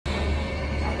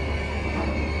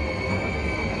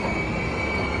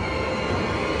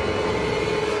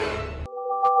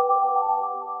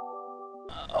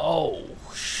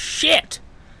shit!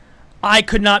 I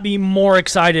could not be more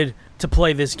excited to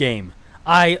play this game.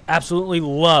 I absolutely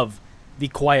love the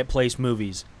Quiet Place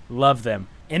movies. Love them.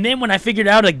 And then when I figured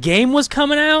out a game was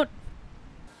coming out,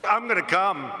 I'm gonna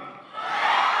come.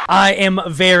 I am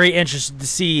very interested to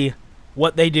see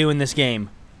what they do in this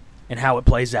game and how it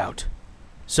plays out.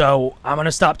 So, I'm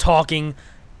gonna stop talking.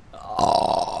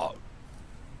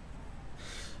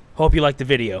 Hope you liked the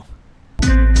video.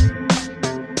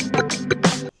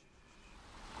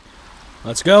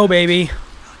 Let's go, baby.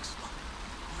 Alex, look.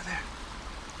 Over there.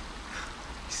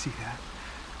 You see that?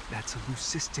 That's a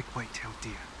leucistic white-tailed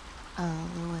deer.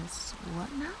 Louis,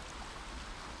 what now?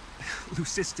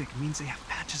 Leucistic means they have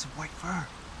patches of white fur.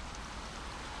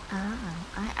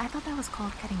 Ah, I thought that was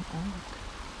called getting old.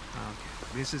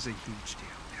 Okay, this is a huge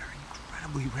deal. They're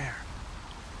incredibly rare.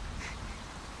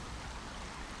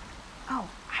 Oh,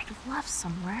 I'd love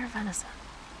some rare venison.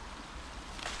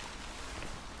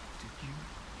 Did you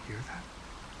hear that?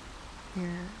 Hear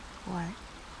what?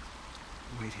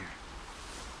 Wait here.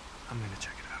 I'm gonna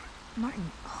check it out.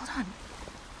 Martin, hold on.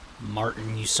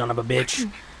 Martin, you son of a bitch.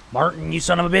 Martin, you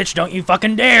son of a bitch, don't you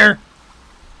fucking dare!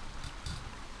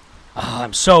 Oh,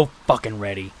 I'm so fucking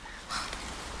ready.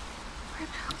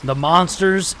 The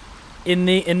monsters in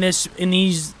the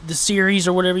series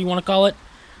or whatever you want to call it,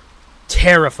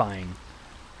 terrifying.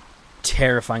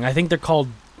 Terrifying. I think they're called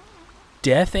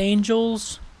Death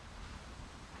Angels.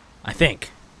 I think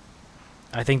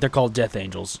they're called Death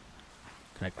Angels.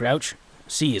 Can I crouch?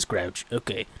 C is crouch.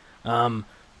 Okay.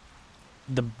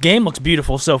 The game looks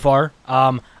beautiful so far.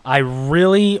 I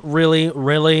really, really,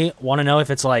 really want to know if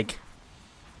it's like...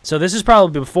 So this is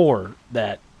probably before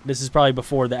that. This is probably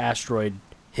before the asteroid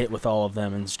hit with all of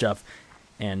them and stuff.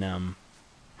 And,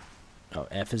 oh,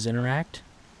 F is interact?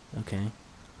 Okay.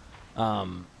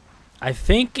 I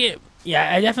think it...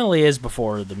 Yeah, it definitely is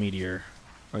before the meteor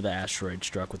or the asteroid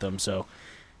struck with them. So,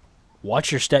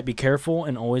 watch your step. Be careful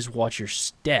and always watch your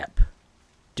step.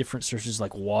 Different sources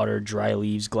like water, dry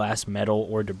leaves, glass, metal,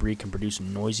 or debris can produce a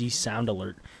noisy sound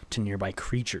alert to nearby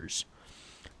creatures.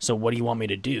 So what do you want me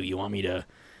to do? You want me to...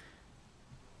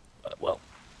 well,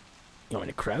 you want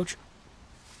me to crouch?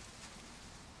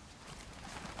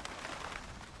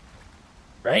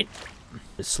 Right?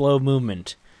 The slow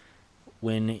movement.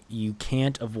 When you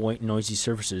can't avoid noisy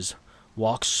surfaces,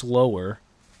 walk slower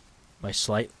by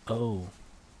slight... Oh.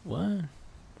 What?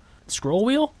 Scroll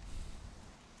wheel?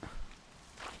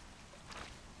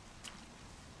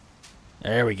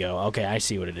 There we go. Okay, I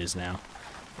see what it is now.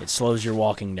 It slows your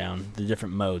walking down. The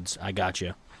different modes. I got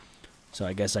you. So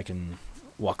I guess I can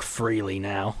walk freely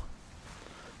now.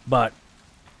 But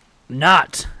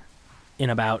not in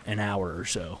about an hour or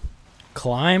so.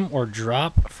 Climb or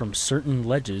drop from certain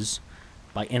ledges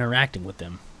by interacting with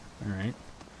them. Alright.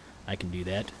 I can do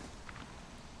that.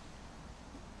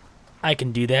 I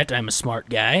can do that. I'm a smart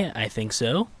guy. I think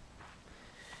so.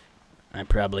 I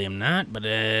probably am not, but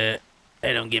I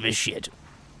don't give a shit.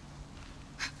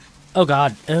 Oh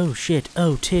god. Oh shit.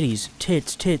 Oh titties.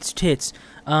 Tits, tits, tits.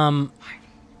 Martin.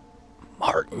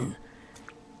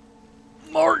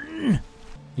 Martin!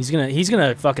 He's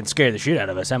gonna fucking scare the shit out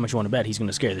of us. How much you want to bet he's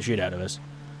gonna scare the shit out of us?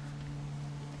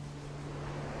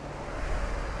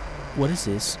 What is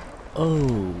this?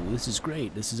 Oh, this is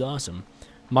great. This is awesome.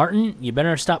 Martin, you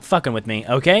better stop fucking with me,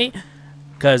 okay?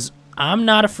 Because I'm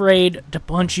not afraid to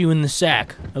punch you in the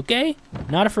sack, okay?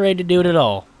 Not afraid to do it at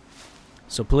all.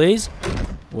 So please,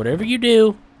 whatever you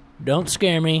do, don't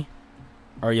scare me,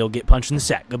 or you'll get punched in the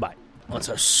sack. Goodbye. Let's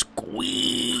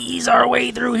squeeze our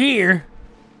way through here.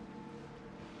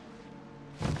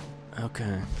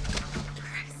 Okay.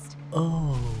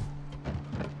 Oh.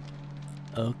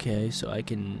 Okay, so I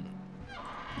can...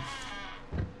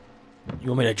 You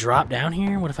want me to drop down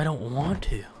here? What if I don't want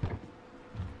to?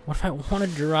 What if I want to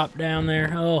drop down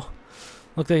there? Oh,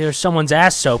 look like there's someone's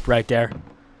ass soap right there.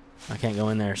 I can't go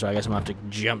in there, so I guess I'm going to have to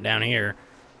jump down here,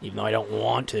 even though I don't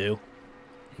want to.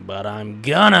 But I'm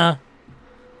gonna.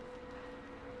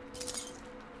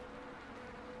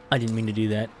 I didn't mean to do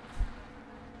that.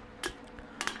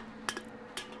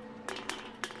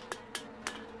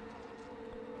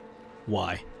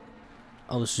 Why?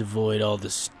 I'll just avoid all the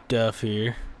stuff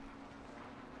here.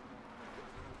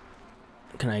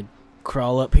 Can I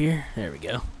crawl up here? There we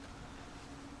go.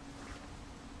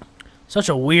 Such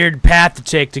a weird path to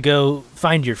take to go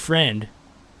find your friend.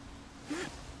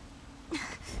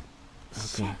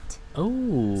 Okay.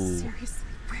 Oh. Seriously,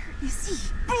 where is he?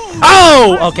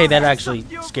 Oh! Okay, that actually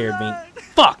scared me.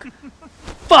 Fuck!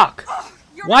 Fuck!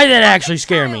 Why did that actually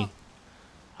scare me?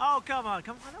 Oh, come on,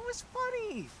 come on. That was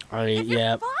funny.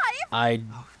 Yeah, Five? I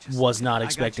was not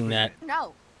expecting that.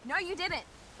 No, you didn't.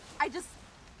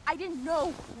 I I didn't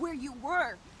know where you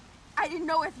were. I didn't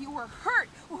know if you were hurt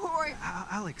or...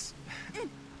 Alex.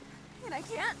 And I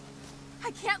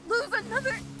can't lose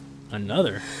another...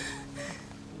 Another?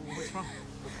 What's wrong?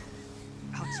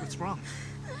 Alex, what's wrong?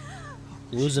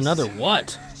 Lose another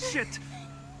what? Shit!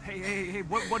 Hey,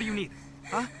 what do you need?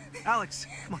 Huh? Alex,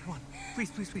 come on.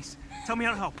 Please. Tell me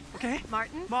how to help, okay?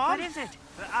 Martin? Mom? What is it?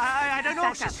 I don't know.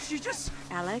 Back up. She just...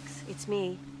 Alex, it's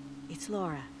me. It's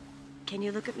Laura. Can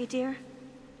you look at me, dear?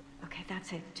 Okay,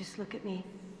 that's it. Just look at me.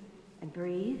 And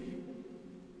breathe.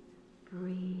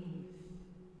 Breathe.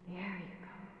 There you go.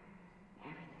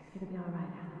 Everything's gonna be all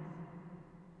right,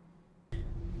 Alex.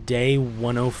 Day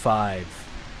 105.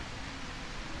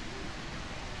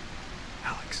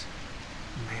 Alex,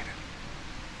 you made it.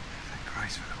 Thank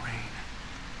Christ for the rain.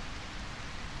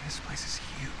 This place is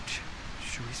huge.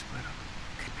 Should we split up?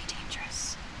 Could be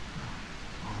dangerous.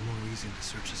 All the more reason to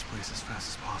search this place as fast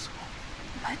as possible.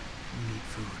 But We need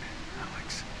food,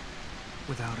 Alex.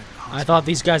 Without it, I thought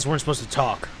these guys weren't supposed to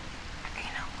talk. you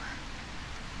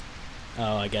know,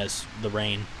 Oh, I guess the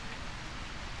rain.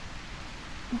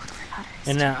 look for others.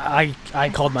 And I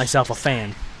called myself a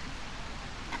fan.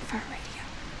 And for a radio.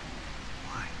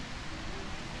 Why?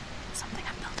 Something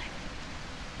I'm building.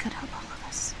 Could help all of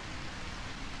us.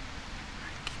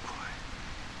 Keep quiet.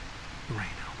 The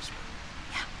rain helps me.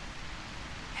 Yeah.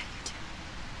 Yeah, you too.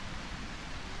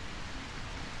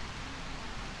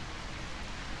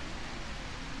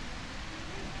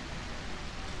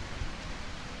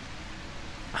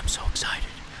 I'm so excited.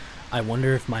 I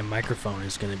wonder if my microphone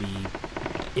is going to be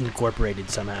incorporated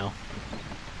somehow.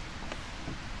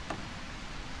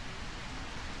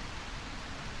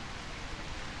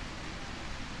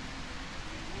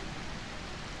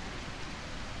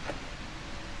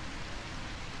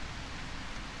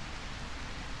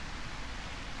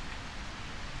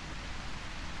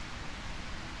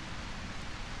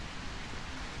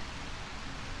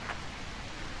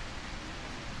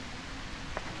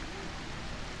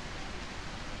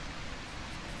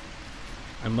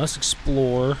 I must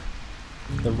explore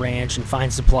the ranch and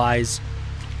find supplies,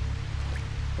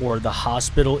 or the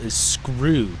hospital is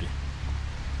screwed.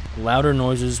 Louder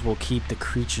noises will keep the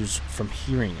creatures from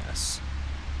hearing us.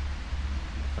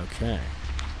 Okay.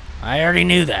 I already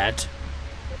knew that.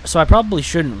 So I probably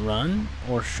shouldn't run,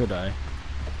 or should I?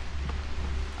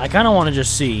 I kind of want to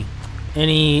just see.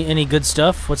 Any good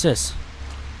stuff? What's this?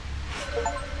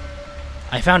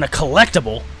 I found a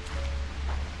collectible.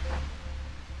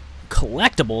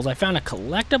 Collectibles? I found a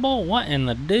collectible? What in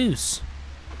the deuce?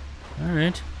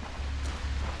 Alright.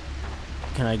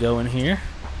 Can I go in here?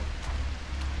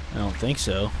 I don't think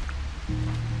so.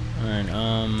 Alright,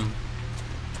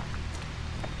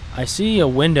 I see a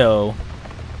window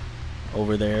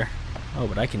over there. Oh,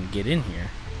 but I can get in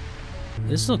here.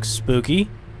 This looks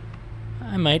spooky.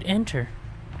 I might enter.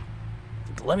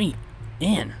 Let me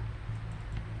in.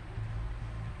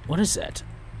 What is that?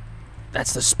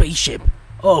 That's the spaceship.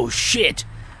 Oh shit!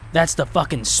 That's the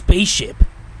fucking spaceship.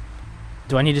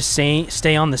 Do I need to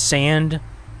stay on the sand?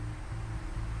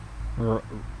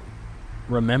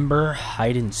 Remember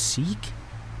hide and seek?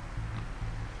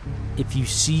 If you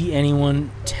see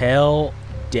anyone, tell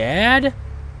Dad?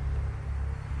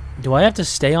 Do I have to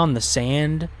stay on the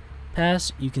sand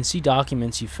pass? You can see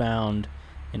documents you found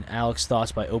in Alex's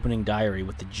thoughts by opening diary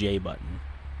with the J button.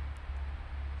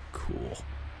 Cool.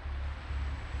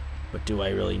 But do I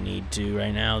really need to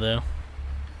right now, though?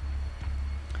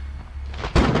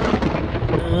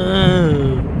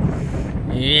 Oh,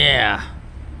 yeah.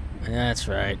 That's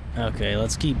right. Okay,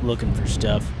 let's keep looking for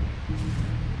stuff.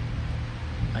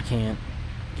 I can't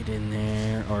get in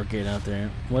there or get out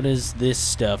there. What is this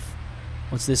stuff?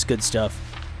 What's this good stuff?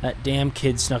 That damn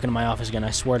kid snuck into my office again.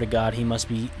 I swear to God, he must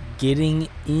be getting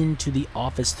into the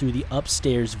office through the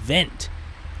upstairs vent.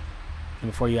 And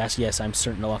before you ask, yes, I'm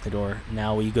certain to lock the door.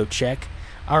 Now, will you go check?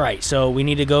 Alright, so we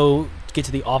need to go get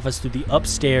to the office through the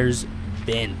upstairs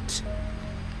vent.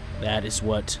 That is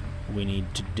what we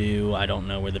need to do. I don't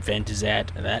know where the vent is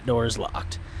at. That door is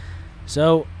locked.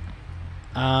 So,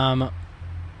 I'm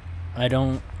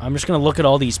just going to look at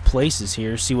all these places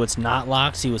here, see what's not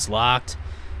locked, see what's locked,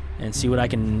 and see what I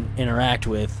can interact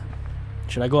with.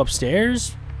 Should I go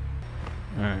upstairs?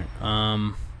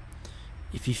 Alright,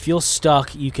 if you feel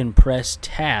stuck, you can press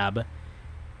tab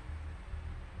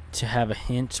to have a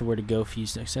hint to where to go for a few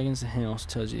seconds. The hint also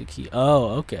tells you the key.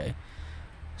 Oh, okay.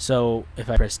 So, if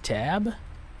I press tab,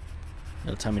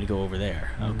 it'll tell me to go over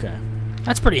there. Okay.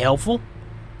 That's pretty helpful.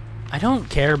 I don't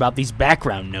care about these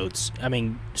background notes. I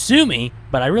mean, sue me,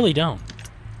 but I really don't.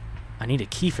 I need a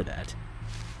key for that.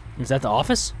 Is that the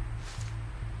office?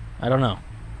 I don't know.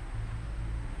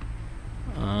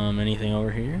 Anything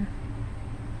over here?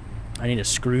 I need a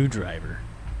screwdriver.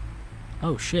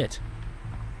 Oh, shit.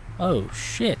 Oh,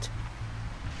 shit.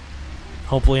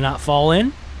 Hopefully not fall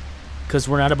in, because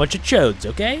we're not a bunch of chodes,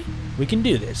 okay? We can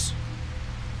do this.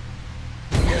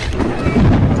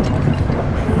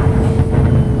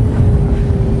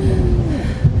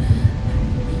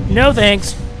 No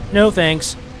thanks. No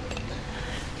thanks.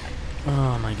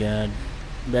 Oh, my God.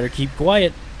 Better keep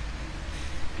quiet.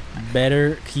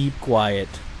 Better keep quiet.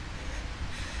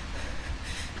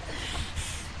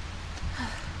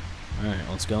 Alright,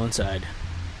 let's go inside.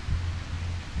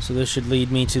 So this should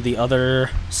lead me to the other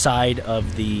side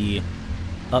of the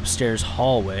upstairs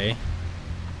hallway.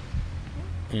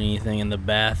 Anything in the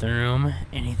bathroom?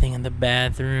 Anything in the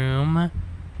bathroom?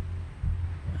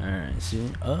 Alright,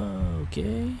 see? Oh,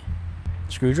 okay.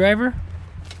 Screwdriver?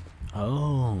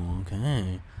 Oh,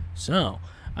 okay. So,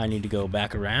 I need to go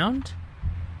back around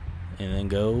and then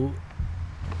go.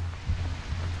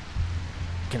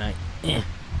 Can I?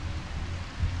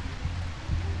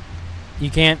 You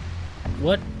can't.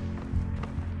 What?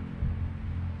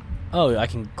 Oh, I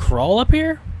can crawl up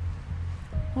here?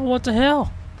 Oh, what the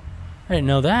hell? I didn't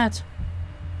know that.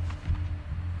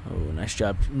 Oh, nice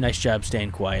job. Nice job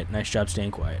staying quiet. Nice job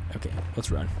staying quiet. Okay, let's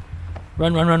run.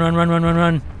 Run, run, run, run, run, run, run,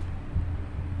 run.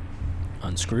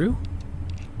 Unscrew.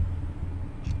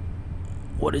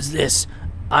 What is this?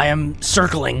 I am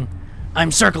circling.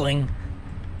 I'm circling.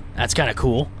 That's kind of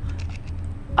cool.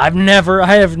 I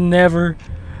have never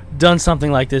done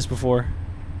something like this before.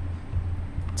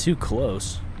 Too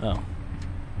close. Oh.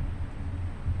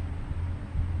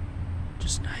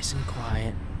 Just nice and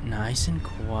quiet. Nice and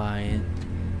quiet.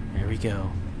 There we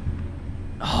go.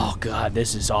 Oh, God,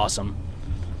 this is awesome.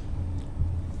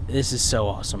 This is so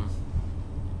awesome.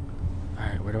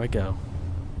 Alright, where do I go?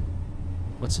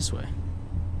 What's this way?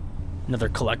 Another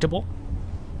collectible?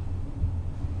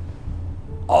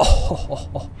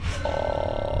 Oh,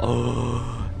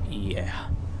 yeah.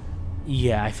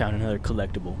 Yeah, I found another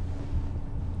collectible.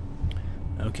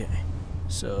 Okay,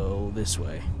 so this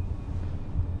way.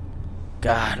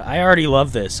 God, I already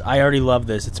love this. I already love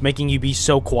this. It's making you be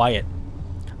so quiet.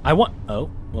 I want...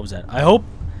 Oh, what was that? I hope...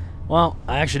 Well,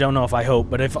 I actually don't know if I hope,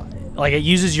 but if, like, it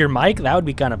uses your mic, that would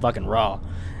be kind of fucking raw.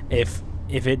 If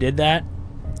it did that.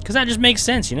 Because that just makes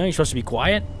sense, you know? You're supposed to be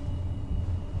quiet.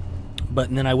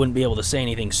 But then I wouldn't be able to say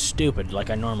anything stupid like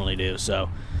I normally do, so...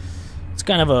 It's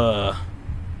kind of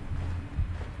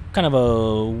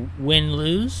a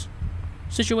win-lose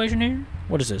situation here.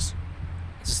 What is this?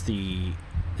 Is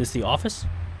this the office?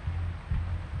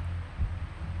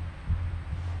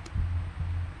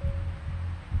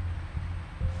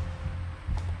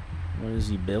 What is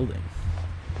he building?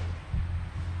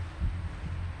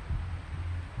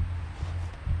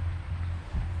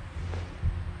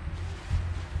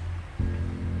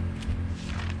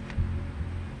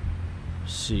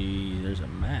 See, there's a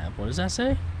map. What does that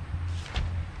say?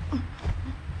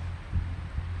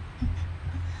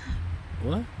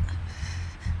 What?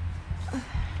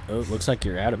 Oh, it looks like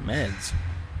you're out of meds.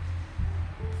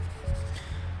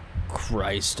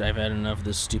 Christ, I've had enough of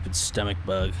this stupid stomach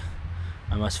bug.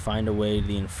 I must find a way to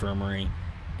the infirmary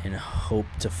and hope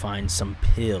to find some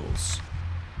pills.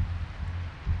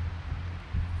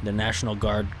 The National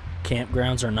Guard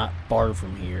campgrounds are not far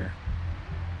from here.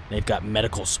 They've got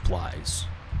medical supplies.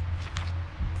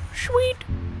 Sweet!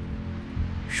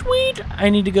 Sweet! I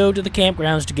need to go to the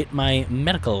campgrounds to get my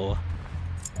medical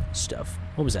stuff.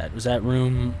 What was that? Was that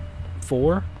room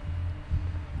 4?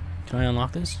 Can I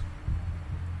unlock this?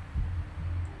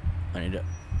 I need to...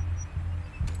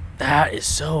 That is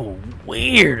so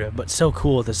weird, but so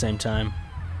cool at the same time.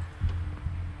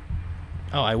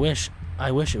 Oh, I wish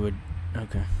it would...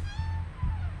 Okay.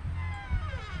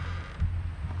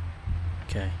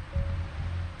 Okay.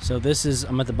 So this is...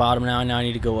 I'm at the bottom now. Now I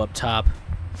need to go up top.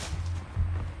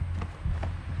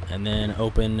 And then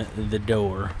open the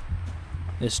door.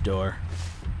 This door.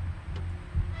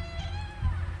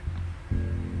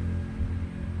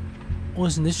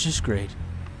 Wasn't this just great?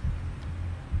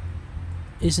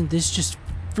 Isn't this just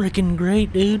freaking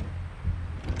great, dude?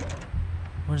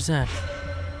 What is that?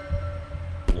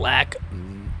 Black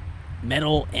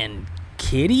metal and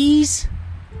kitties?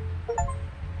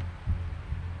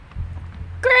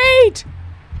 Great!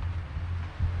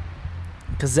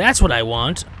 Because that's what I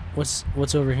want. What's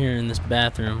over here in this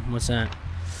bathroom? What's that?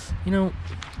 You know,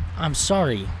 I'm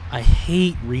sorry. I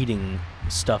hate reading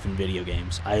stuff in video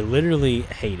games. I literally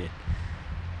hate it.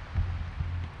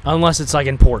 Unless it's like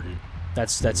important.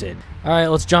 That's it.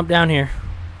 Alright, let's jump down here.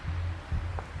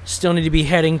 Still need to be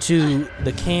heading to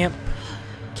the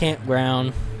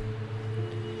campground.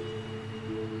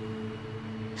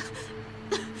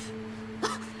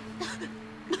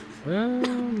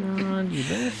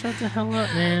 shut the hell up,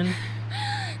 man.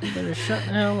 You better shut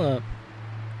the hell up.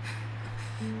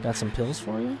 Got some pills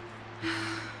for you?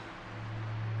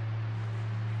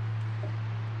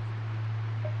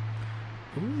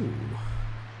 Ooh.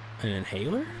 An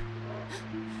inhaler?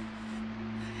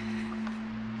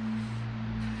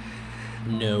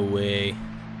 No way.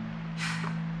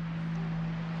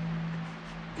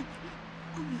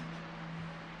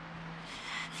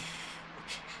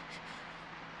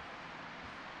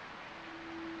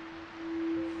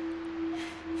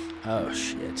 Oh,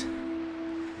 shit.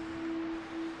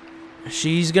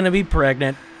 She's gonna be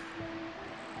pregnant.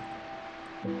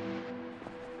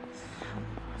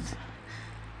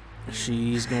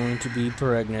 She's going to be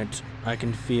pregnant. I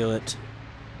can feel it.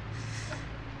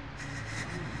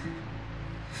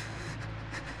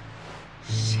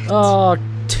 Shit. Oh,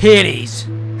 titties.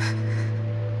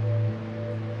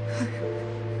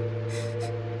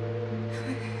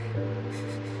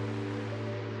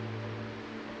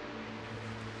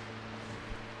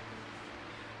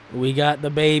 We got the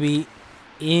baby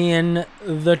in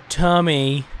the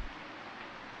tummy.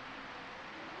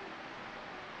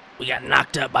 We got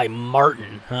knocked up by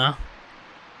Martin, huh?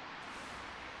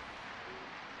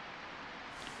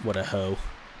 What a hoe.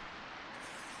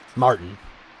 Martin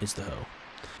is the hoe.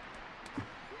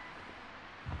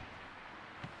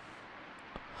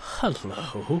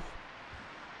 Hello.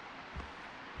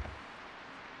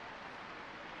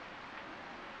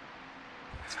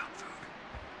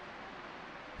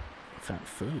 Found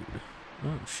food.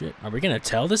 Oh shit. Are we gonna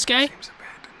tell this guy? Seems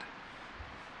abandoned.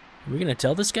 Are we gonna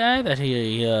tell this guy that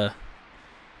he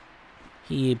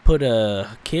put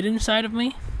a kid inside of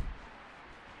me?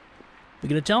 We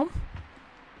gonna tell him?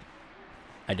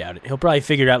 I doubt it. He'll probably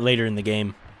figure it out later in the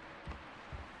game.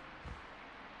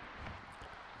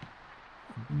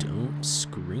 Don't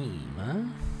scream, huh?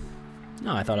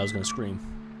 No, I thought I was gonna scream.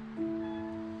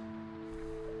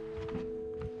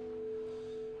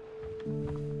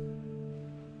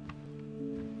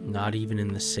 Not even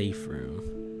in the safe room.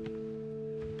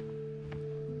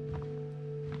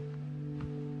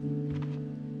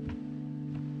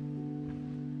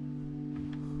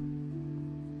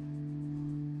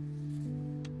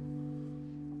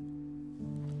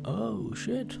 Oh,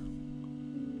 shit.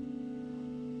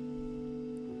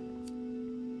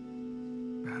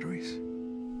 Batteries?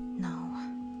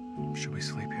 No. Should we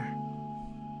sleep here?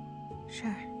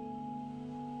 Sure.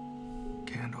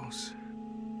 Candles.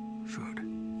 Food.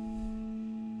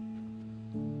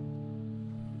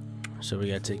 So we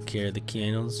gotta take care of the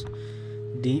candles.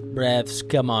 Deep breaths.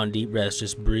 Come on, deep breaths.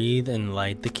 Just breathe and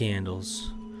light the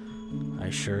candles. I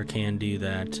sure can do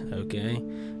that, okay?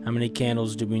 How many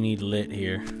candles do we need lit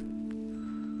here?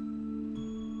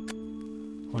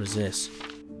 What is this?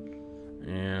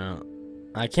 Yeah.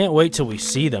 I can't wait till we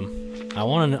see them. I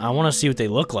wanna see what they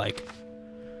look like.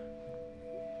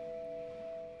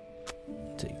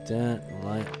 Take that,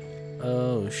 light.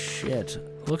 Oh shit.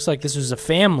 Looks like this was a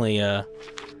family,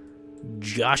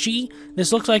 Joshy?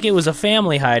 This looks like it was a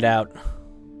family hideout.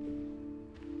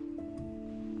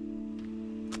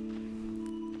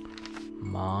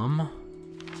 Mom?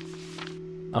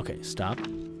 Okay, stop.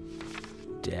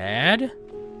 Dad?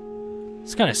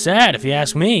 It's kind of sad if you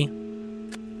ask me.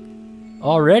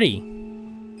 Already.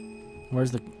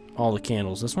 Where's all the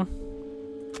candles? This one?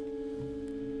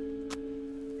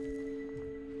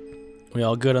 We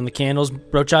all good on the candles,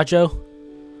 bro Chacho?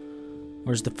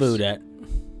 Where's the food at?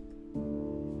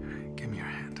 Give me your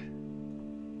hand.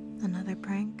 Another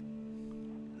prank?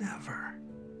 Never.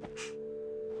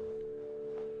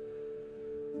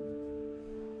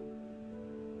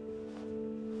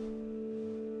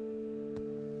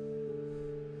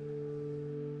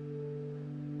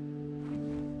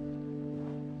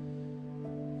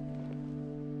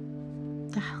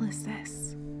 The hell is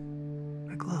this?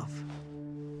 A glove.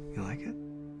 You like it?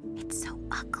 It's so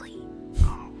ugly.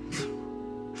 Oh.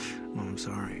 Well, I'm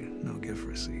sorry. No gift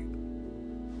receipt.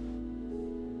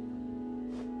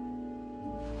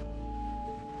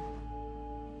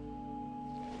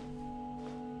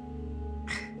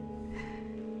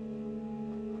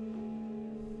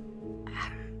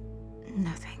 No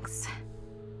thanks.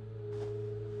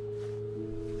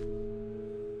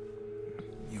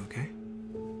 You okay?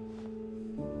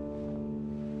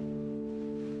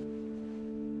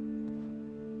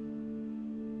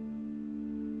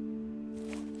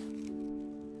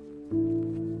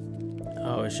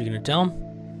 Oh, is she gonna tell him?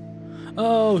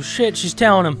 Oh shit, she's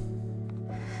telling him.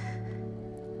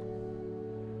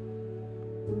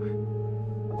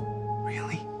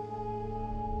 Really?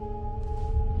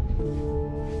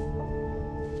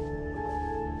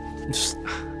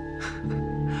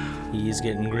 He's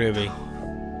getting groovy.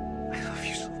 I love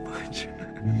you so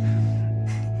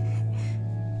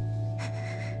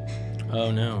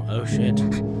Oh no. Oh shit.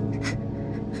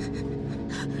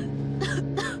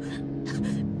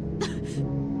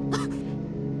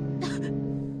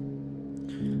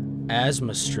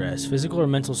 Asthma stress. Physical or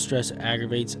mental stress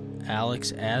aggravates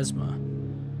Alex's asthma.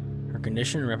 Her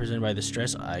condition represented by the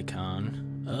stress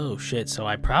icon. Oh shit, so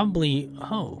I probably...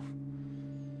 Oh.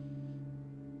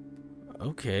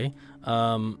 Okay.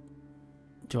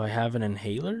 Do I have an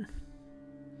inhaler?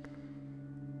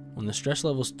 When the stress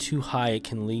level is too high, it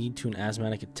can lead to an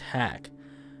asthmatic attack.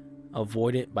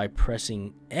 Avoid it by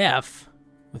pressing F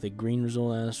with a green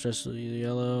result and stress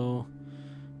yellow.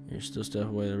 You're still step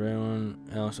away the red one.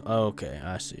 Alex, oh, okay,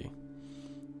 I see.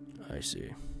 I see.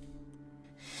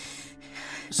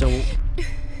 So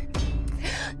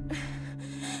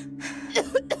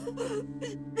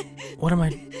what am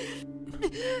I?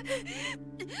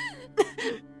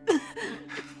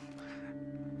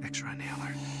 Extra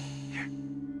inhaler. Here.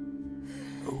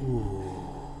 Ooh.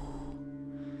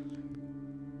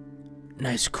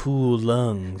 Nice cool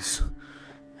lungs.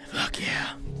 Fuck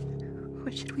yeah.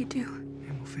 What should we do?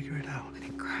 And we'll figure it out. When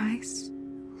it cries,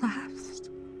 laughs.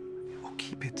 We'll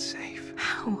keep it safe.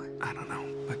 How? I don't know,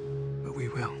 but we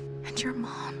will. And your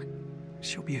mom,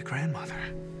 She'll be a grandmother.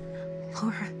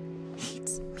 Laura,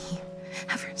 hates me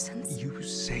ever since. You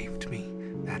saved me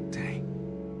that day.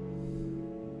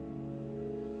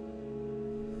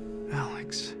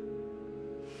 Alex.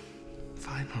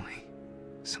 Finally.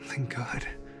 Something good.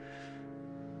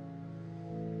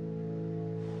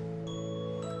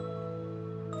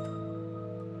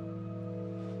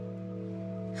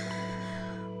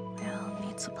 We'll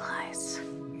need supplies.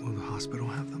 Will the hospital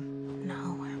have them?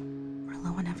 No, we're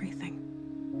low on everything.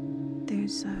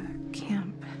 There's a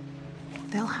camp.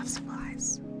 They'll have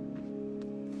supplies.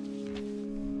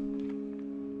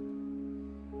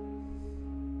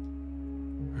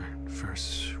 Alright,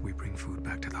 first we bring food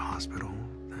back to the hospital,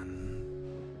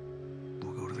 then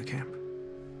we'll go to the camp.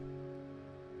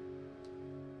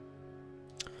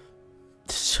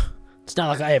 It's not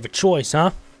like I have a choice,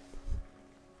 huh?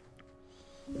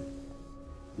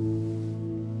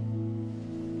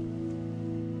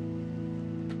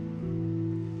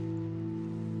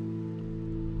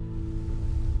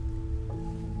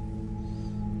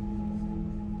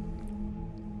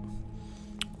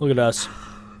 Look at us.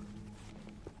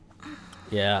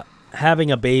 Yeah, having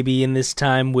a baby in this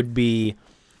time would be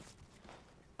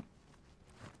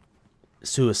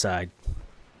suicide.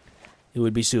 It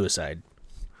would be suicide.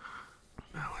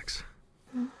 Alex.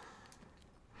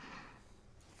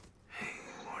 Hey,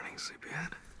 morning,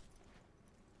 sleepyhead.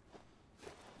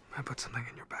 I put something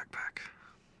in your backpack,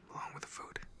 along with the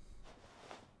food.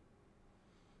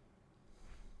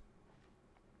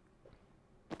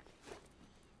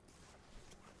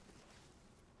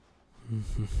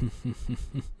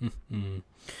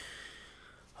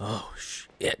 Oh,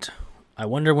 shit. I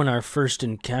wonder when our first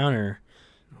encounter...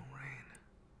 No rain.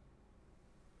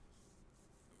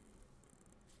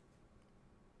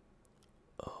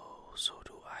 Oh, so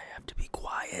do I have to be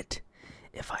quiet?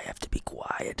 If I have to be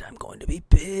quiet, I'm going to be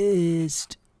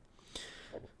pissed.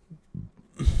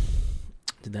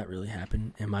 Did that really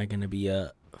happen? Am I going to be,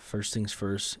 first things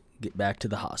first, get back to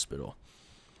the hospital?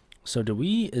 So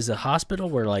is a hospital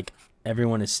where, like,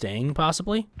 everyone is staying,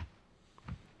 possibly?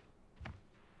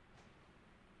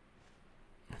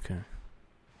 Okay.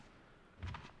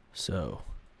 So.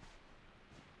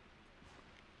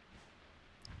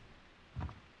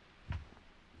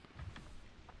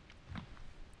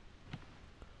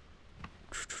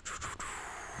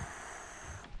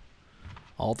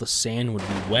 All the sand would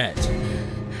be wet.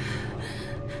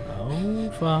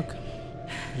 Oh, fuck.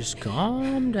 Just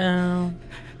calm down.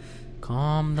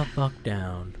 Calm the fuck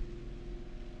down.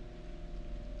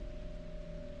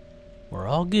 We're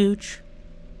all gooch.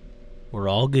 We're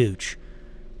all gooch.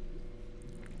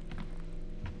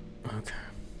 Okay.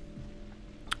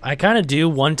 I kind of do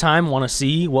one time want to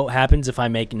see what happens if I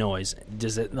make noise.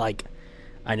 Does it, like...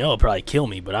 I know it'll probably kill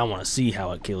me, but I want to see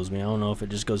how it kills me. I don't know if it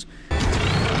just goes...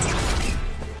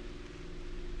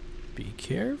 Be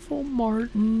careful,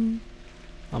 Martin.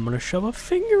 I'm gonna shove a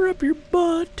finger up your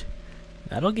butt.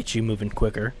 That'll get you moving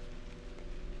quicker.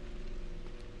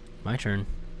 My turn.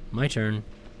 My turn.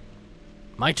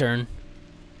 My turn.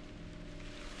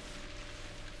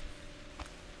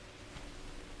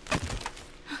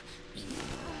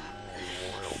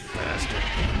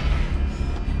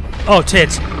 Oh,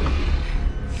 tits.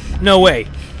 No way.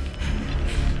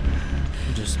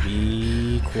 Just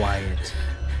be quiet.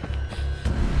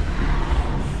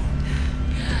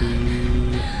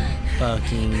 Be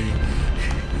fucking...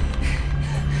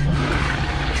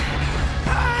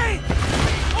 Hey!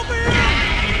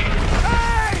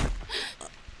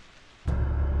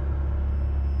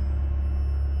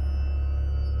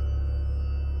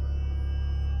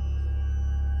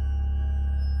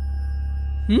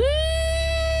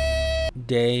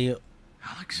 day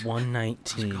Alex, 119.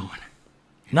 how's it going?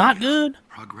 Not good.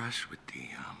 Progress with the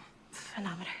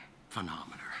Phenometer.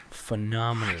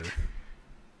 Phenometer.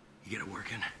 You get it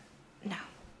working? No.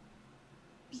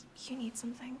 You need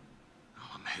something?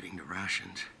 Oh, I'm heading to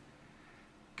rations.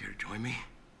 Care to join me?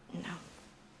 No.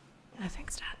 No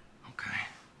thanks, Dad. Okay.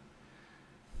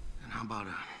 Then how about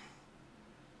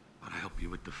I help you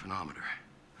with the phenometer?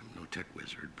 I'm no tech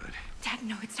wizard, but Dad,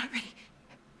 no, it's not ready.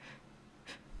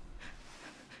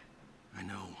 I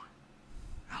know,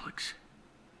 Alex.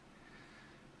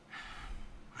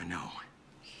 I know.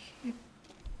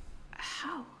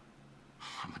 How?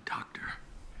 I'm a doctor.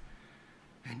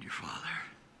 And your father.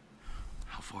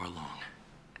 How far along?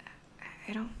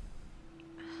 I don't...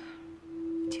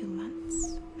 2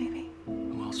 months, maybe?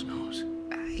 Who else knows?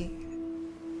 I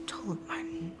told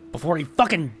Martin. Before he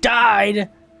fucking died.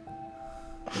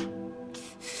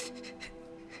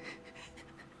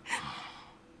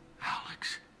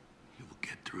 Alex, you will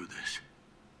get through this.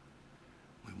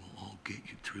 We will all get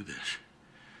you through this.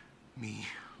 Me,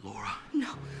 Laura.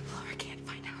 No, Laura can't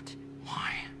find out.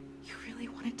 Why? You really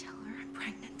want to tell her I'm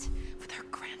pregnant with her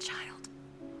grandchild?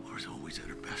 Laura's always at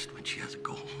her best when she has a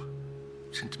goal.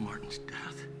 Since Martin's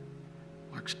death,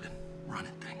 Mark's been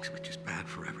running things, which is bad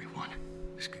for everyone.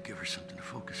 This could give her something to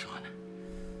focus on.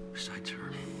 Besides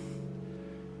her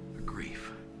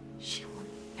grief. She will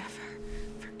never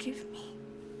forgive me.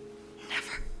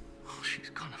 Never. Well, she's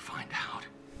gonna find out.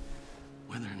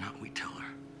 Whether or not we tell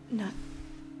her. Not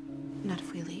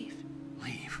if we leave.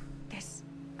 Leave. There's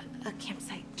a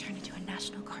campsite turned into a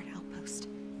National Guard outpost.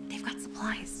 They've got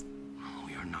supplies. Oh,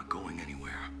 we are not going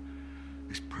anywhere.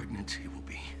 This pregnancy will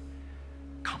be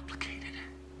complicated.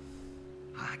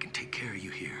 I can take care of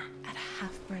you here. At a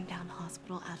half-burned-down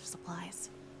hospital out of supplies.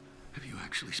 Have you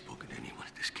actually spoken to anyone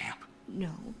at this camp?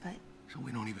 No, but So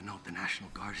we don't even know if the National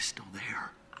Guard is still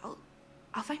there.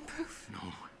 I'll find proof.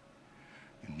 No.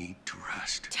 You need to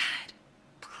rest. Dad,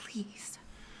 please.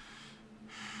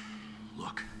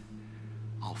 Look,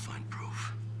 I'll find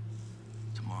proof.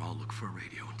 Tomorrow I'll look for a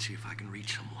radio and see if I can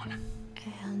reach someone.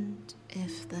 And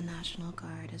if the National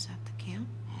Guard is at the camp?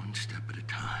 One step at a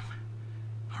time.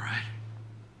 All right?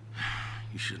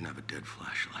 You shouldn't have a dead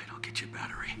flashlight. I'll get you a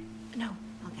battery. No,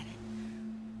 I'll get it.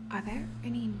 Are there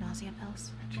any nausea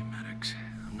pills? Medics.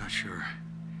 I'm not sure.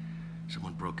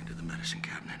 Someone broke into the medicine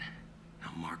cabinet.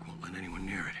 Now Mark won't let anyone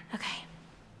near it. Okay.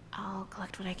 I'll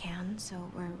collect what I can, so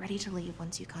we're ready to leave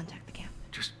once you contact the camp.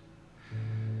 Just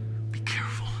be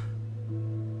careful.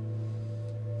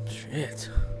 Shit.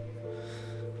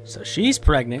 So she's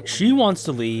pregnant. She wants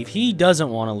to leave. He doesn't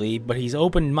want to leave, but he's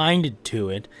open-minded to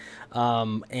it.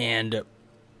 And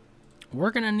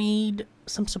we're going to need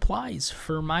some supplies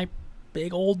for my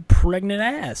big old pregnant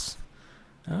ass.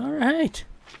 All right.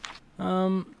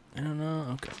 I don't know.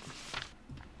 Okay.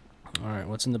 All right,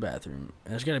 what's in the bathroom?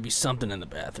 There's got to be something in the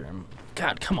bathroom.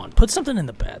 God, come on. Put something in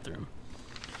the bathroom.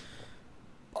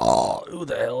 Oh, who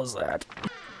the hell is that?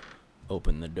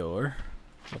 Open the door.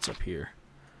 What's up here?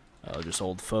 Oh, just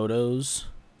old photos.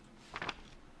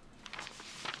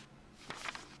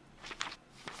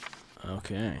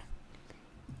 Okay.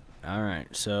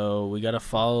 Alright, so we gotta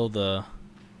follow the...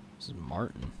 This is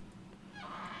Martin.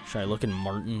 Should I look in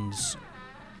Martin's...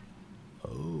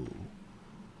 Oh.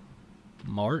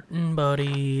 Martin,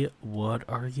 buddy. What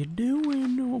are you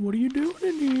doing? What are you doing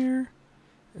in here?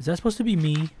 Is that supposed to be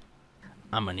me?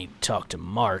 I'm gonna need to talk to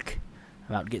Mark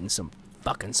about getting some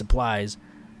fucking supplies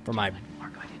for my...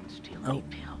 Mark, I didn't steal Oh. any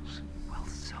pills. Well,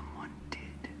 someone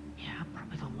did. Yeah,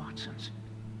 probably the Watsons.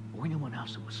 Or anyone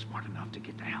else that was smart enough to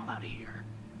get the hell out of here.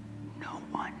 No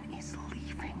one is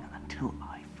leaving until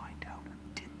I find out who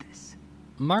did this.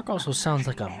 Mark also sounds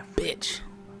like a bitch.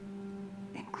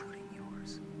 Including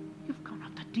yours. You've gone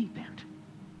off the deep end.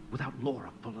 Without Laura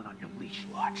pulling on your leash.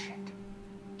 Watch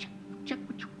it. Check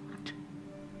what you want.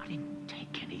 I didn't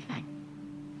take anything.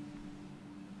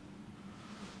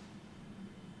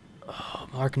 Oh,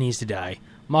 Mark needs to die.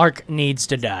 Mark needs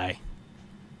to die.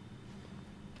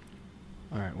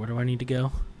 Alright, where do I need to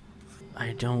go?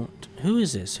 I don't... Who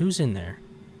is this? Who's in there?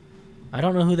 I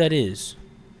don't know who that is.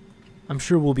 I'm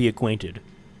sure we'll be acquainted.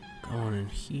 Going in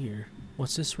here.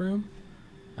 What's this room?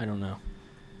 I don't know.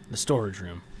 The storage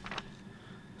room.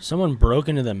 Someone broke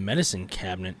into the medicine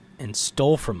cabinet and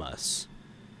stole from us.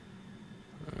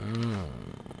 Oh,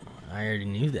 I already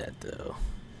knew that, though.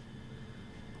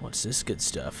 What's this good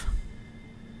stuff?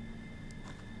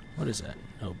 What is that?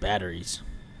 Oh, batteries.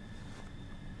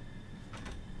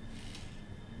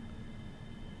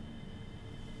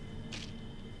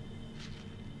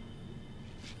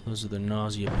 Those are the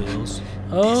nausea pills.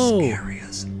 Oh! This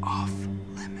area's off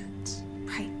limits.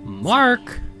 Right.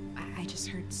 Mark! I just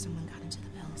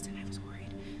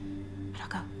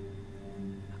go.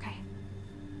 Okay?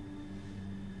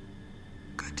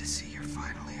 Good to see you're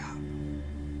finally up.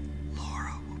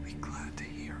 Laura will be glad to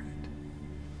hear it.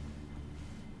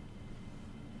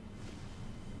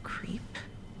 Creep.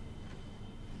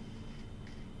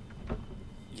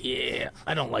 Yeah,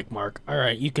 I don't like Mark.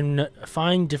 Alright, you can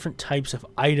find different types of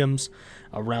items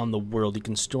around the world. You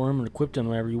can store them and equip them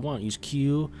whenever you want. Use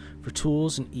Q for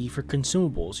tools and E for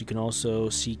consumables. You can also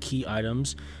see key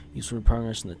items useful for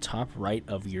progress in the top right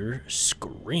of your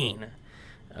screen.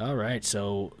 Alright,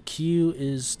 so Q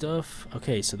is stuff.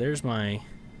 Okay, so there's my...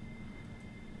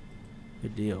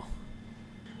 Good deal.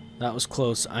 That was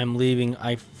close. I'm leaving.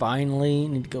 I finally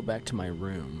need to go back to my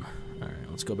room. Alright,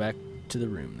 let's go back to the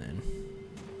room then.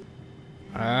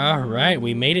 Alright,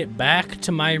 we made it back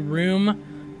to my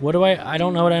room. What do I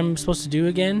don't know what I'm supposed to do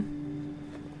again.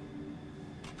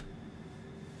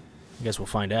 I guess we'll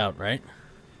find out, right?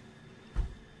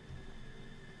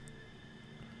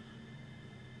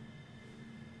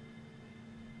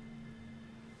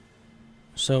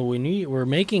 So we're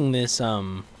making this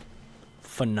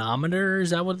phonometer, is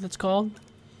that what it's called?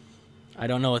 I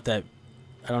don't know what that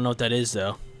is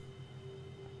though.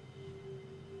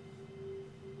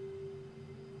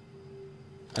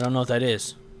 I don't know what that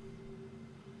is.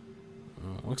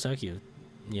 Looks like you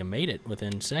made it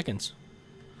within seconds.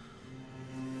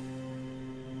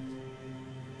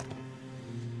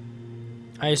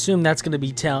 I assume that's going to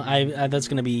be that's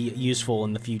going to be useful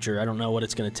in the future. I don't know what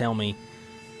it's going to tell me,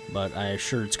 but I'm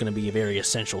sure it's going to be a very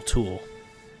essential tool.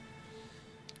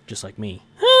 Just like me.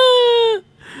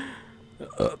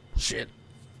 Shit.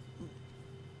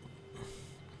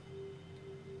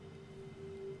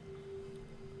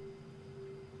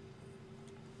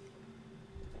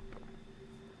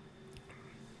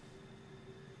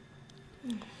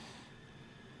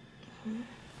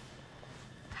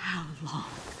 How long?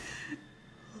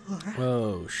 Laura?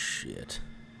 Oh, shit.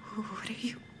 What are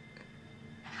you...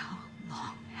 How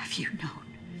long have you known?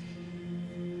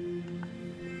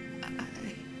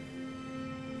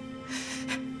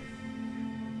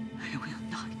 I will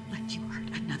not let you hurt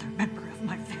another member of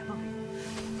my family.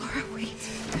 Laura, wait.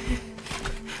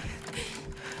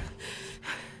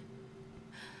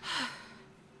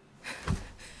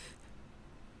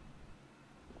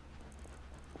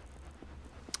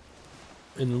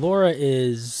 And Laura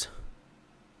is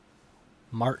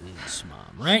Martin's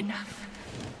mom, right? Enough.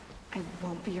 I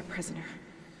won't be your prisoner.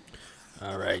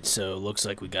 Alright, so looks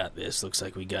like we got this. Looks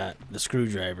like we got the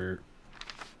screwdriver,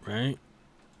 right?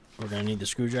 We're gonna need the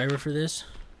screwdriver for this.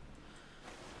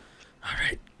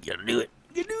 Alright, gotta do it.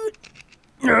 Gotta do it.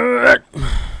 Alright.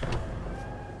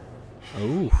 Oh.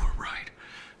 You were right.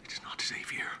 It's not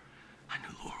Xavier. I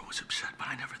knew Laura was upset, but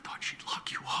I never thought she'd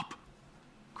lock you up.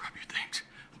 Grab your things.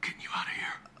 I'm getting you out of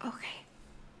here. Okay.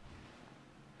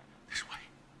 This way.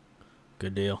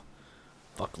 Good deal.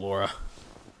 Fuck Laura.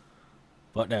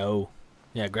 But no.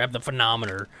 Yeah, grab the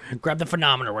phonometer. Grab the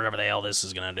phonometer, whatever the hell this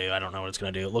is gonna do. I don't know what it's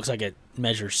gonna do. It looks like it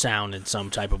measures sound in some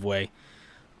type of way.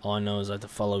 All I know is I have to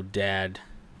follow Dad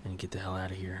and get the hell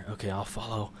out of here. Okay, I'll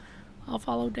follow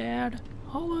Dad.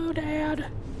 Hello, Dad.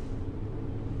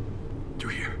 Through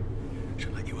here.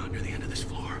 Should let you out near the end of this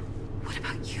floor. What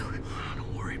about you?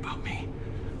 Don't worry about me.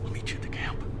 I'll meet you at the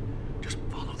camp. Just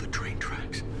follow the train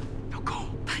tracks. Now go.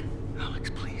 But... Alex,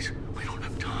 please. We don't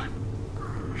have time.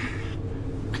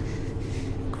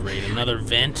 Great, another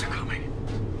vent. They're coming.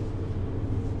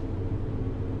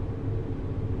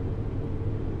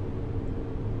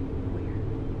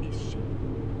 Where is she?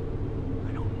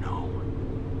 I don't know.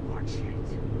 Watch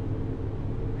it.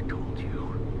 I told you.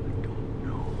 I don't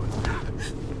know.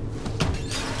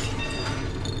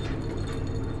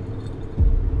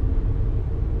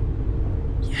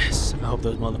 Yes, I hope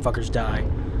those motherfuckers die.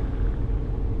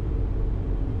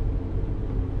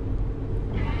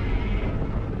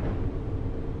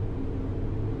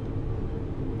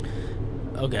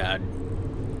 Oh god.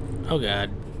 Oh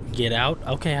god. Get out?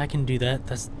 Okay, I can do that.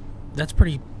 That's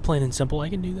pretty plain and simple. I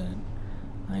can do that.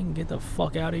 I can get the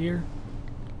fuck out of here.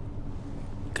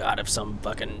 God, if some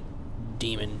fucking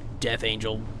demon death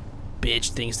angel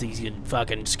bitch thinks he can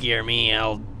fucking scare me,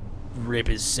 I'll rip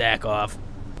his sack off.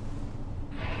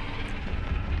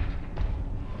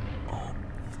 Oh,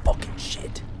 fucking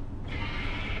shit.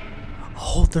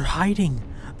 Oh, they're hiding.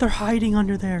 They're hiding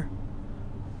under there.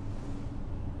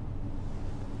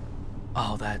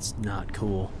 Oh, that's not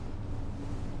cool.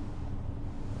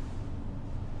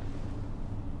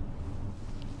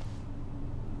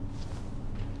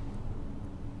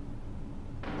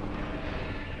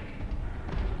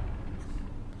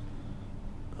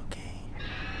 Okay.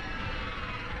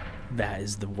 That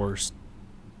is the worst.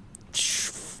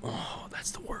 Oh,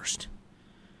 that's the worst.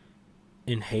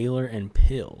 Inhaler and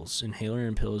pills. Inhaler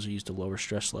and pills are used to lower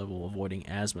stress level, avoiding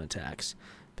asthma attacks.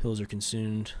 Pills are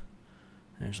consumed.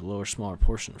 There's a lower, smaller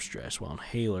portion of stress. While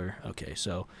inhaler, okay,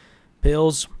 so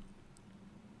pills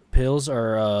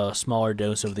are a smaller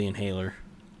dose of the inhaler.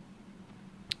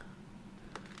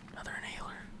 Another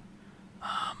inhaler.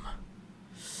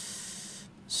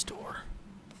 Store.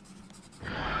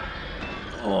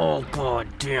 Oh, god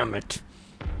damn it.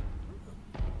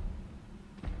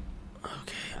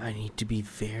 Okay, I need to be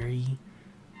very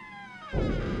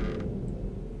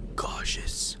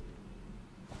cautious.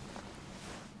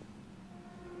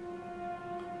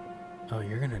 Oh,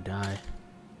 you're gonna die.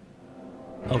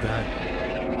 Oh god.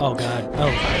 Oh god.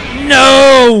 Oh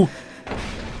no!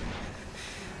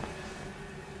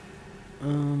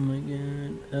 Oh my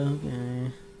god.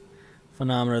 Okay.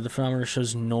 Phenomena. The phenomena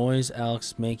shows noise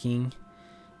Alex making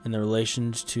in the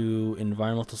relations to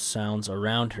environmental sounds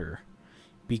around her.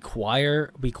 Be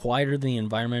quieter than the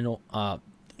environmental.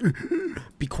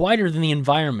 Be quieter than the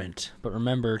environment. But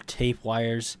remember, tape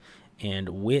wires and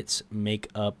wits make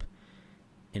up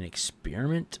an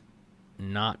experiment,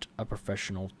 not a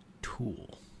professional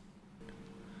tool.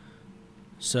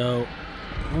 So,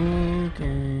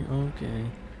 okay.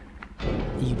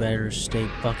 You better stay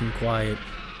fucking quiet.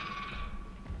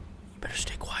 You better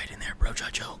stay quiet in there, bro,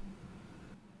 Jojo.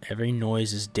 Every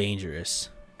noise is dangerous.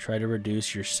 Try to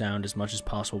reduce your sound as much as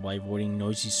possible by avoiding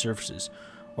noisy surfaces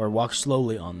or walk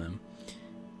slowly on them.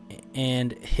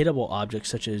 And hittable objects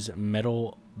such as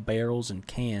metal barrels and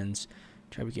cans.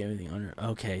 Try to get everything under.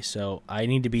 Okay, so I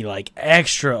need to be like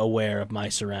extra aware of my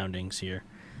surroundings here.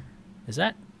 Is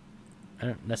that?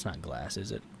 That's not glass,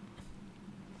 is it?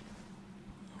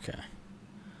 Okay.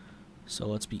 So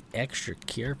let's be extra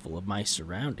careful of my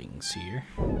surroundings here.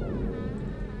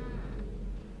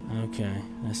 Okay,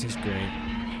 this is great.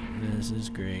 This is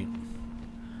great.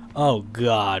 Oh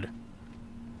god.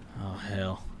 Oh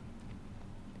hell.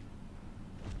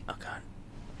 Oh god.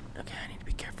 Okay, I need to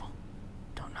be careful.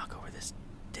 Don't knock over this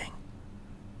thing.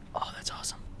 Oh, that's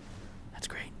awesome. That's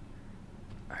great.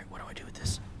 Alright, what do I do with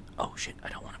this? Oh shit, I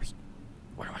don't want to be...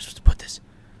 Where am I supposed to put this?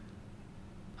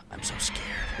 I'm so scared.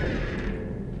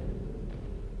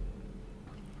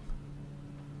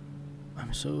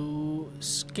 I'm so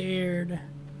scared.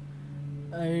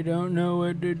 I don't know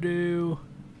what to do.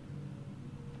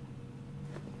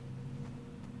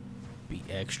 Be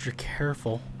extra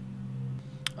careful.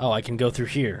 Oh, I can go through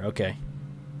here. Okay.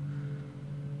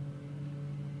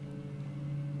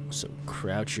 So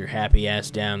crouch your happy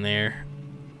ass down there.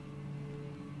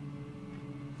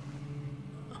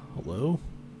 Hello?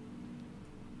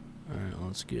 Alright,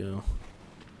 let's go.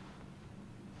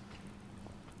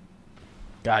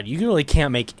 God, you really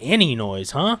can't make any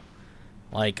noise, huh?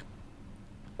 Like,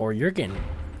 or you're getting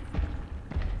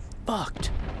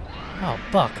fucked. Oh,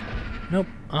 fuck. Nope,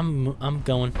 I'm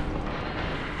going.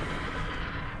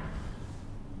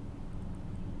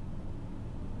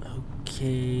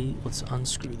 Okay, let's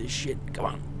unscrew this shit. Come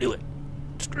on, do it.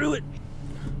 Screw it.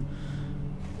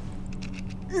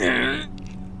 Yeah.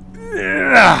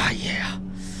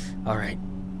 All right.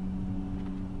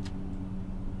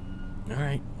 All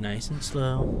right, nice and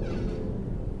slow.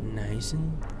 Nice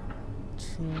and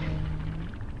slow.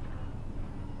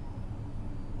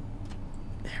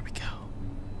 There we go.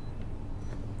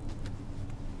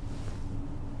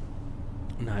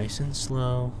 Nice and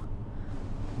slow.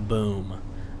 Boom.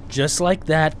 Just like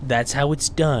that, that's how it's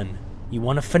done. You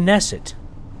want to finesse it.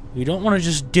 You don't want to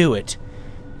just do it.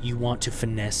 You want to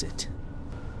finesse it.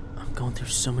 I'm going through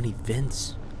so many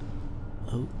vents.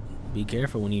 Oh, be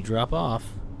careful when you drop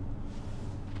off.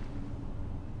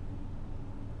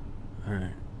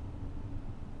 Alright.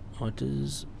 What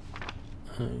does...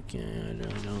 Okay, I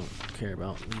don't care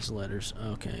about these letters.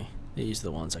 Okay, these are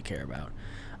the ones I care about.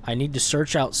 I need to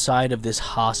search outside of this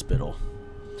hospital.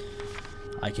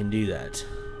 I can do that.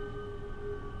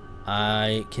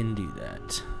 I can do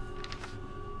that.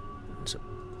 So,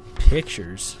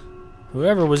 pictures.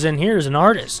 Whoever was in here is an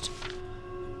artist.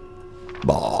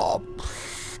 Bob.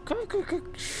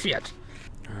 Shit.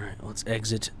 Alright, let's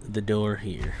exit the door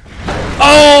here.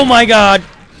 Oh my god!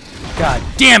 God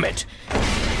damn it!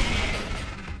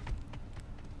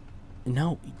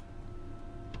 No.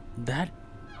 That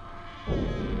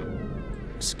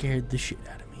scared the shit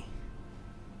out of me.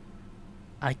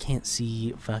 I can't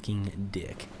see fucking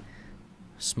dick.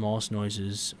 Smallest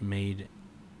noises made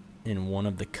in one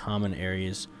of the common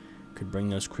areas could bring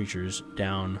those creatures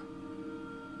down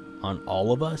on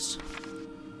all of us.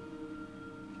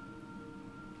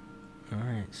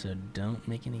 Alright, so don't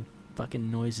make any fucking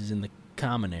noises in the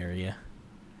common area.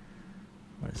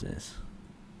 What is this?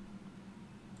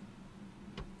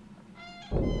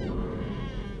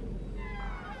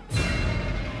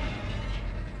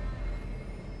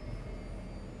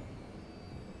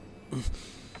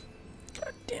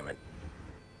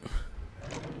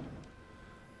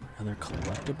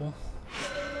 collectible.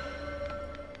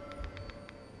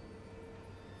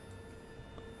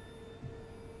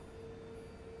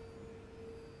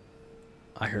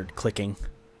 I heard clicking.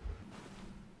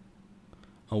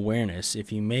 Awareness.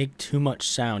 If you make too much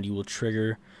sound, you will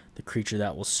trigger the creature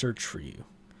that will search for you.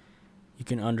 You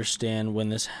can understand when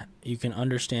this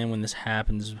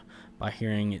happens by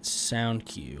hearing its sound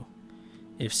cue.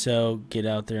 If so, get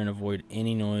out there and avoid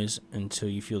any noise until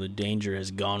you feel the danger has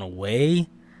gone away.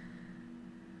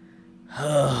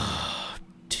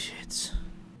 Tits.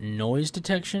 Noise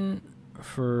detection.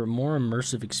 For more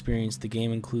immersive experience, the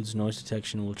game includes noise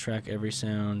detection. Will track every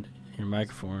sound in your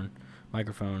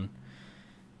microphone.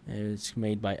 It's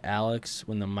made by Alex.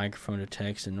 When the microphone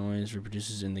detects the noise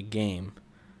reproduces in the game,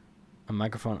 a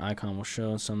microphone icon will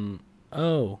show some...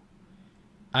 Oh,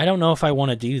 I don't know if I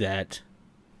want to do that.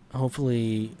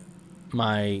 Hopefully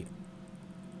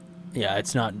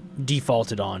it's not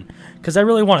defaulted on, because I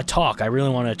really want to talk. I really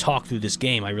want to talk through this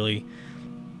game.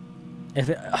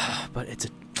 But it's a...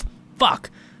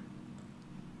 Fuck.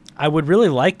 I would really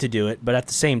like to do it, but at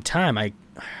the same time, I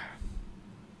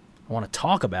want to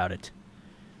talk about it.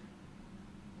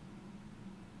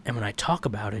 And when I talk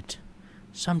about it,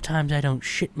 sometimes I don't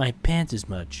shit my pants as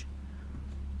much.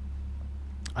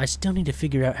 I still need to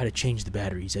figure out how to change the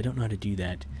batteries. I don't know how to do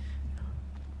that.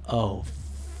 Oh,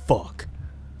 fuck.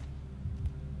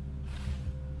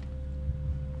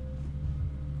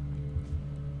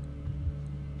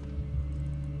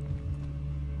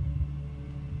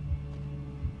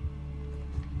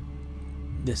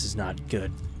 This is not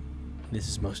good. This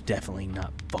is most definitely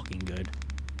not fucking good.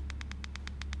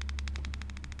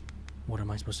 What am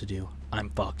I supposed to do?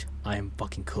 I'm fucked. I am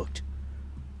fucking cooked.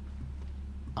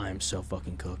 I am so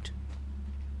fucking cooked.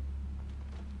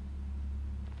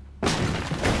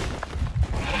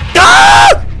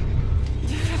 Ah!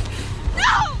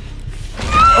 No!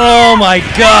 Oh my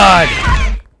god!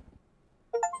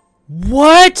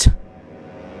 What?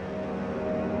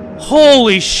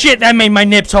 Holy shit, that made my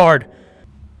nips hard.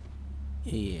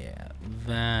 Yeah,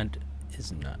 that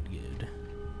is not good.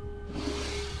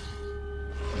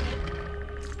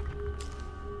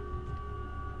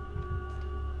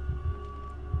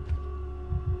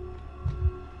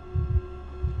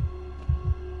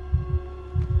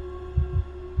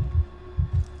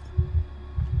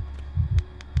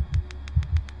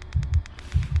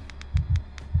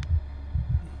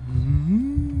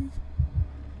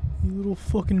 You little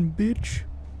fucking bitch.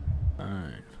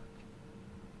 Alright.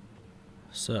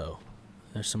 So,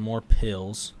 there's some more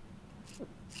pills.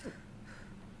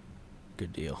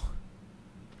 Good deal.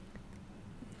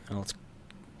 Now let's...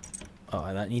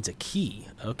 Oh, that needs a key.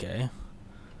 Okay.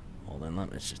 Well then,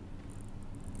 let me just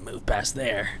move past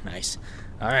there. Nice.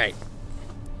 Alright.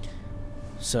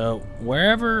 So,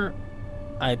 wherever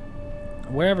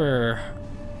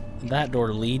that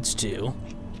door leads to,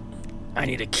 I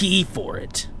need a key for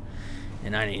it.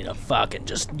 And I need to fucking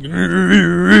just...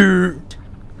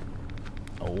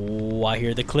 Oh, I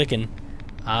hear the clicking.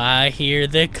 I hear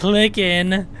the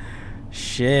clicking.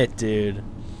 Shit, dude.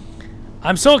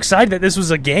 I'm so excited that this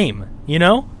was a game, you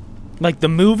know? Like, the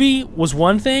movie was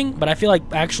one thing, but I feel like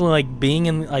actually, like, being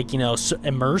in, like, you know,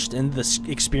 immersed in the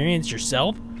experience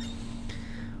yourself,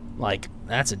 like,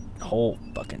 that's a whole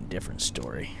fucking different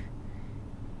story.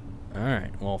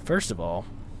 Alright, well, first of all,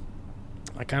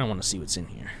 I kind of want to see what's in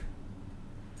here.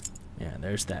 Yeah,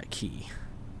 there's that key.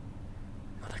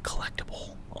 Another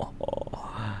collectible.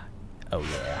 Oh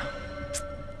yeah.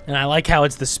 And I like how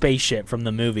it's the spaceship from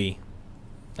the movie.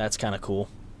 That's kind of cool.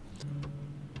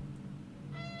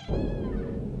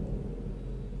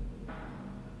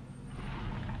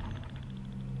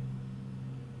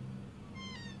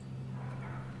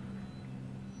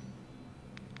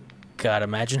 God,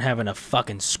 imagine having a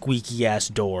fucking squeaky ass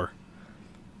door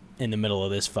in the middle of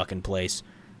this fucking place.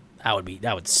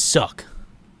 That would suck.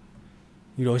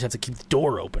 You'd always have to keep the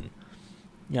door open.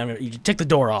 You know, you take the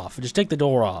door off. Just take the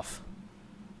door off.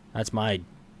 That's my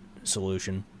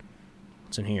solution.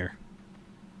 What's in here?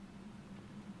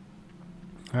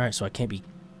 Alright, so I can't be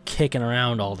kicking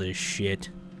around all this shit.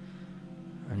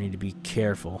 I need to be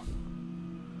careful.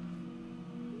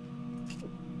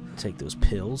 Take those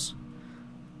pills.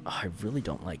 Oh, I really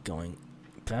don't like going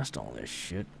past all this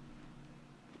shit.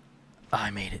 Oh,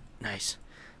 I made it. Nice.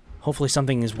 Hopefully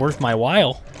something is worth my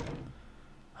while.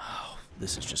 Oh,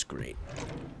 this is just great.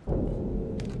 I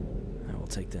will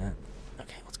take that.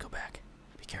 Okay, let's go back.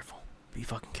 Be careful. Be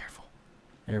fucking careful.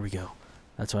 There we go.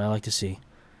 That's what I like to see.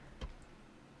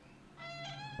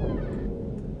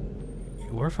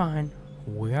 We're fine.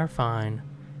 We are fine.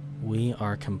 We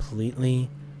are completely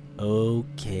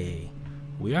okay.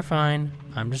 We are fine.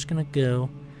 I'm just gonna go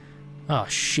Oh,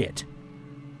 shit.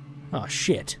 Oh,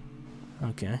 shit.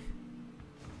 Okay.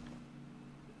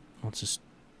 Let's just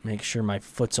make sure my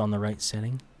foot's on the right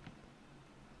setting.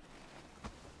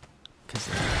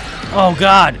 Oh,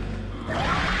 God!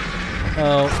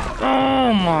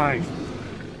 Oh my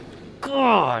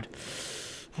God!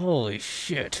 Holy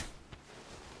shit.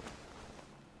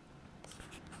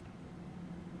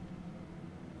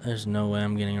 There's no way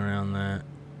I'm getting around that.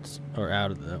 Or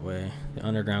out of that way. The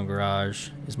underground garage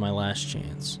is my last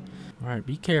chance. Alright,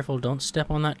 be careful. Don't step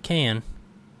on that can.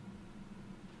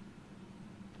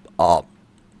 Oh.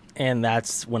 And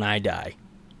that's when I die.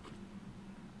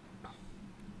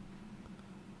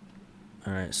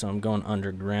 Alright, so I'm going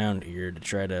underground here to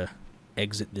try to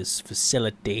exit this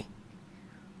facility.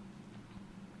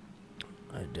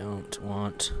 I don't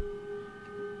want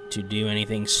to do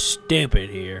anything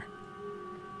stupid here.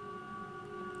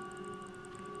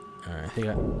 Alright, I think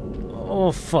I...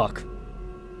 Oh, fuck.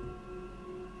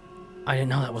 I didn't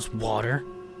know that was water.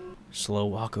 Slow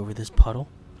walk over this puddle.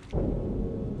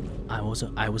 I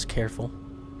was careful.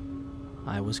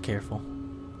 I was careful.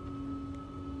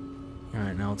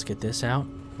 Alright, now let's get this out.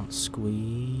 Let's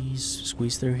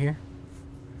squeeze through here.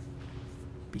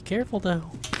 Be careful, though.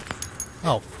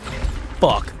 Oh,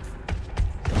 fuck.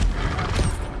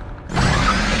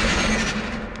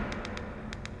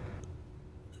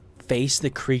 Face the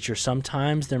creature.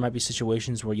 Sometimes there might be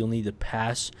situations where you'll need to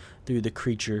pass through the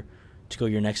creature to go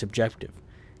to your next objective.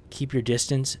 Keep your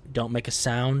distance, don't make a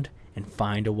sound, and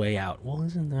find a way out. Well,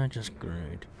 isn't that just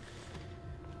great?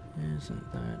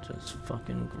 Isn't that just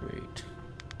fucking great?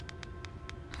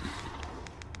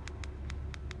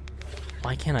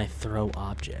 Why can't I throw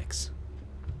objects?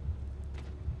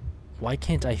 Why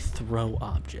can't I throw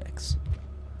objects?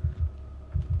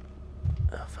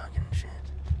 Oh, fucking shit.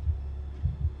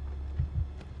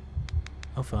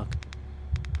 Oh, fuck.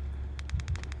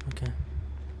 Okay.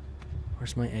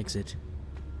 Where's my exit?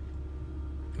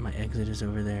 My exit is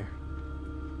over there.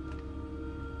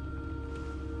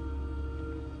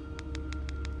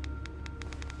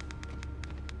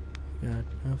 God.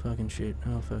 Oh, fucking shit.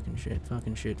 Oh, fucking shit.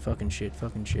 Fucking shit. Fucking shit.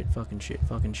 Fucking shit. Fucking shit.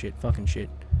 Fucking shit. Fucking shit.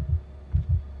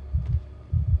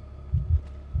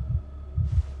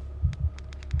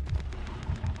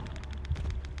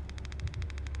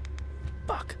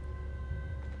 Fuck.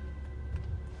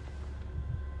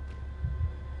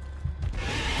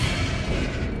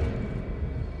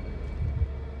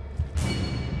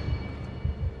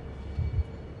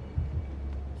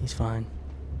 He's fine.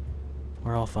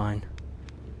 We're all fine.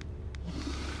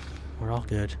 We're all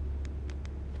good.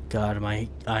 God,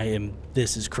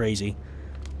 this is crazy.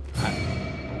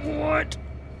 What?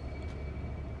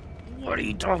 What are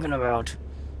you talking about?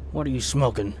 What are you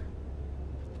smoking?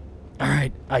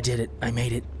 Alright, I did it. I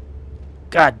made it.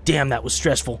 God damn, that was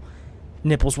stressful.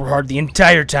 Nipples were hard the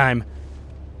entire time.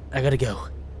 I gotta go.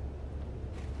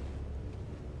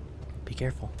 Be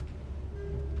careful.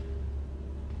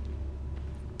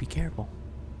 Be careful.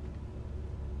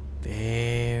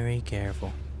 Very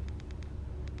careful.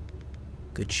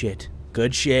 Good shit.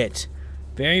 Good shit.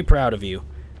 Very proud of you.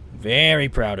 Very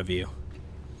proud of you.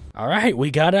 Alright,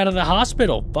 we got out of the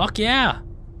hospital. Fuck yeah.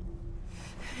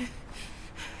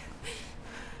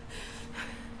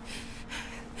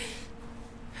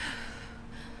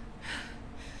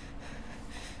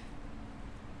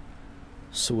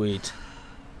 Sweet.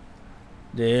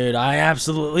 Dude, I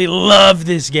absolutely love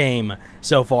this game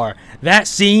so far. That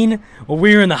scene where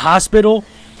we were in the hospital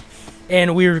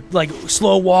and we were like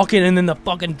slow walking and then the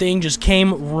fucking thing just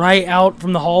came right out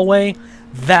from the hallway,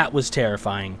 that was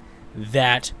terrifying.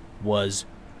 That was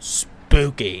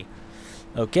spooky.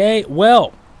 Okay,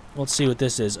 well, let's see what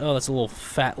this is. Oh, that's a little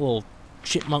fat little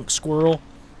chipmunk squirrel.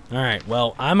 Alright,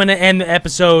 well, I'm going to end the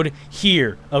episode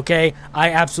here, okay?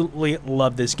 I absolutely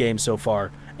love this game so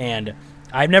far, and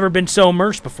I've never been so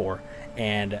immersed before,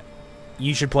 and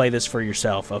you should play this for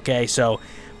yourself, okay? So,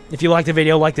 if you like the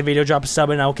video, drop a sub,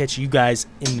 and I'll catch you guys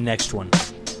in the next one.